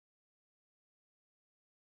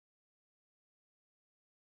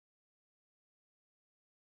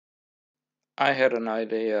I had an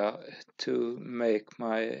idea to make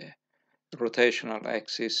my rotational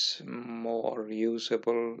axis more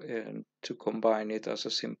usable and to combine it as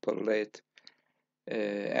a simple lathe.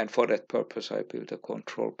 And for that purpose I built a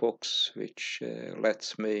control box which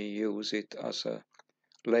lets me use it as a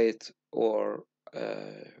lathe or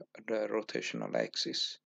the rotational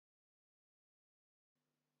axis.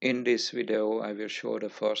 In this video I will show the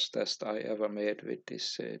first test I ever made with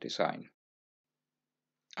this design.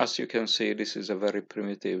 As you can see, this is a very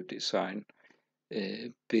primitive design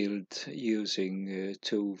built using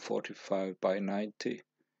two 45 by 90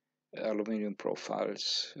 aluminum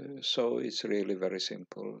profiles, so it's really very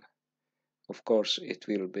simple. Of course it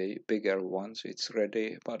will be bigger once it's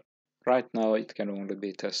ready, but right now it can only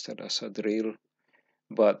be tested as a drill,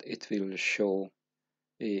 but it will show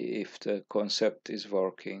if the concept is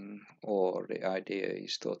working or the idea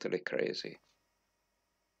is totally crazy.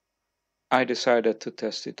 I decided to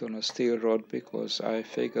test it on a steel rod because I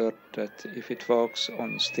figured that if it works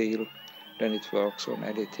on steel, then it works on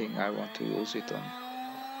anything I want to use it on.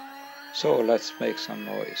 So let's make some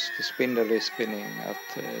noise. The spindle is spinning at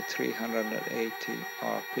 380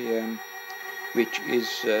 RPM, which is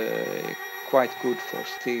quite good for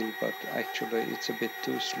steel, but actually it's a bit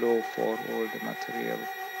too slow for all the material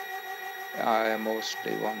I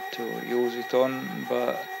mostly want to use it on,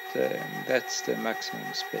 but that's the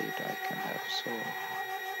maximum speed I can have, so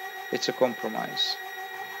it's a compromise.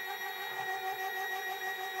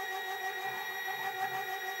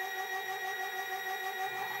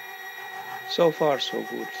 So far so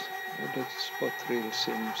good. The spot drill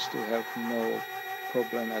seems to have no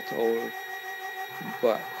problem at all,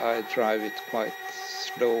 but I drive it quite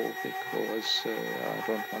slow because I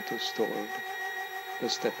don't want to stall the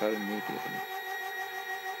stepper immediately.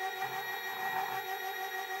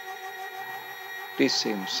 This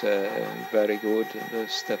seems very good. The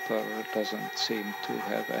stepper doesn't seem to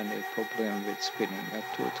have any problem with spinning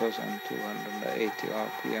at 2280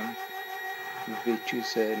 RPM, which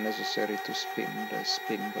is necessary to spin the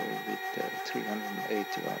spindle with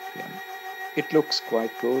 380 RPM. It looks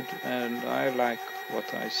quite good and I like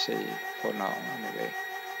what I see for now anyway.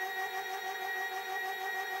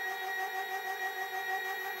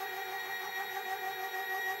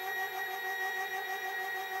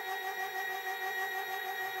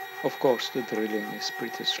 Of course the drilling is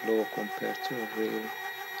pretty slow compared to a real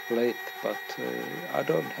lathe, but I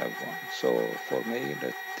don't have one, so for me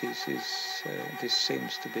that this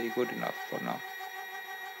seems to be good enough for now.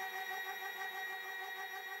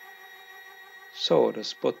 So the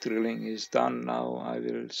spot drilling is done. Now I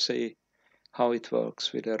will see how it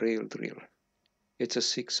works with a real drill. It's a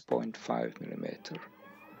 6.5 millimeter.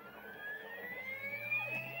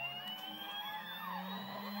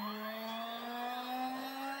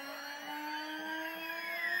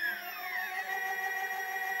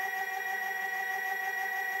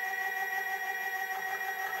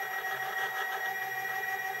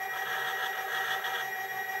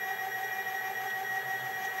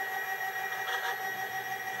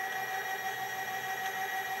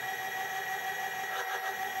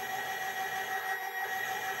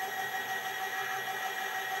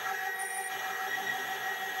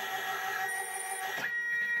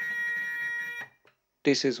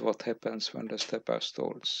 This is what happens when the stepper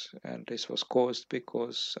stalls, and this was caused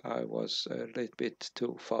because I was a little bit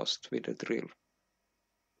too fast with the drill.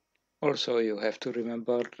 Also, you have to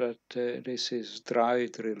remember that this is dry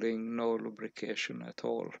drilling, no lubrication at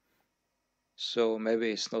all, so maybe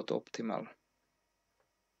it's not optimal.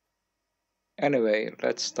 Anyway,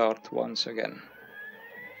 let's start once again.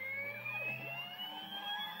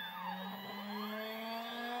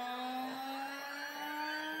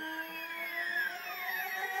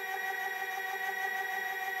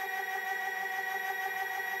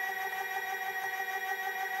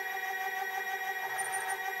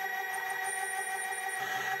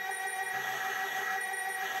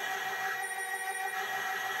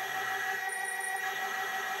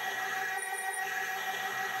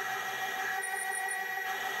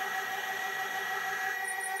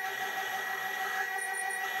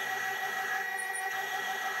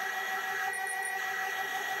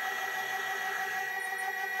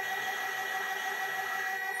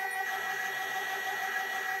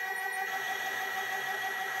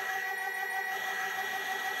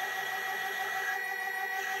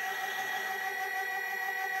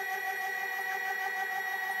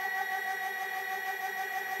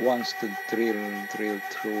 Once the drill drilled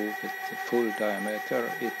through with the full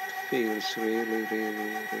diameter, it feels really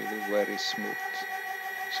very smooth.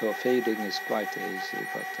 So fading is quite easy,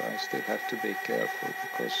 but I still have to be careful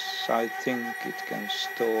because I think it can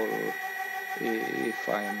stall if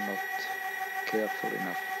I am not careful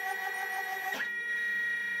enough.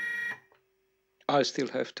 I still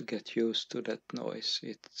have to get used to that noise.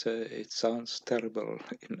 It sounds terrible,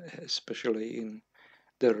 especially in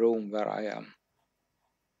the room where I am.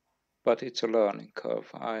 But it's a learning curve.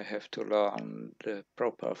 I have to learn the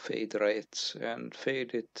proper fade rates and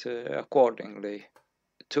fade it accordingly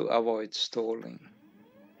to avoid stalling.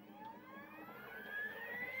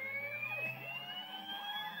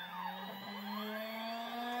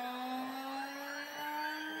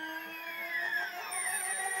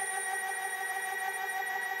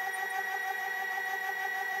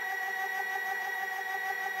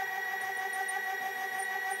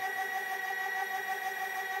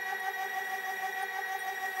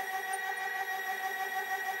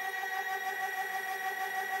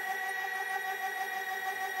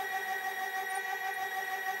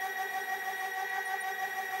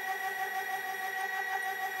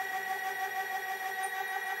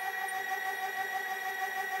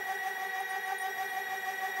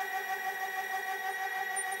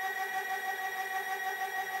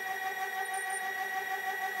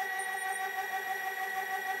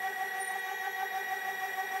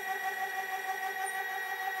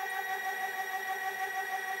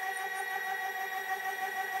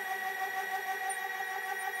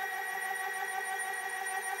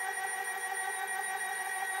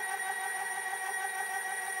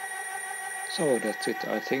 So that's it.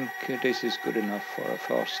 I think this is good enough for a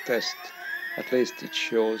first test. At least it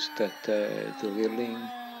shows that drilling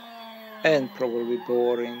and probably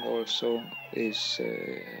boring also is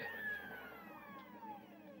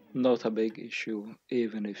not a big issue,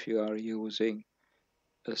 even if you are using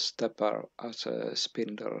a stepper as a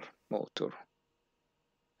spindle motor.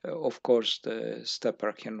 Of course, the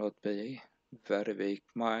stepper cannot be very weak.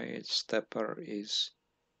 My stepper is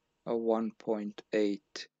a 1.8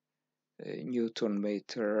 Newton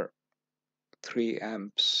meter, 3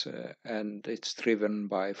 amps, and it's driven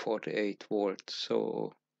by 48 volts.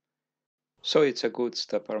 So it's a good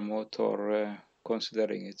stepper motor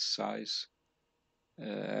considering its size.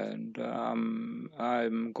 And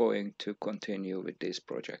I'm going to continue with this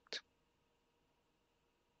project.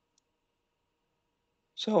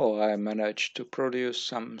 So I managed to produce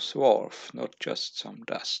some swarf, not just some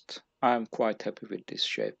dust. I'm quite happy with this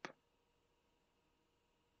shape.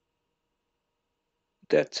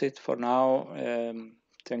 That's it for now.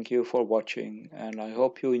 Thank you for watching, and I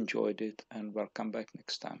hope you enjoyed it, and welcome back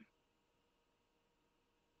next time.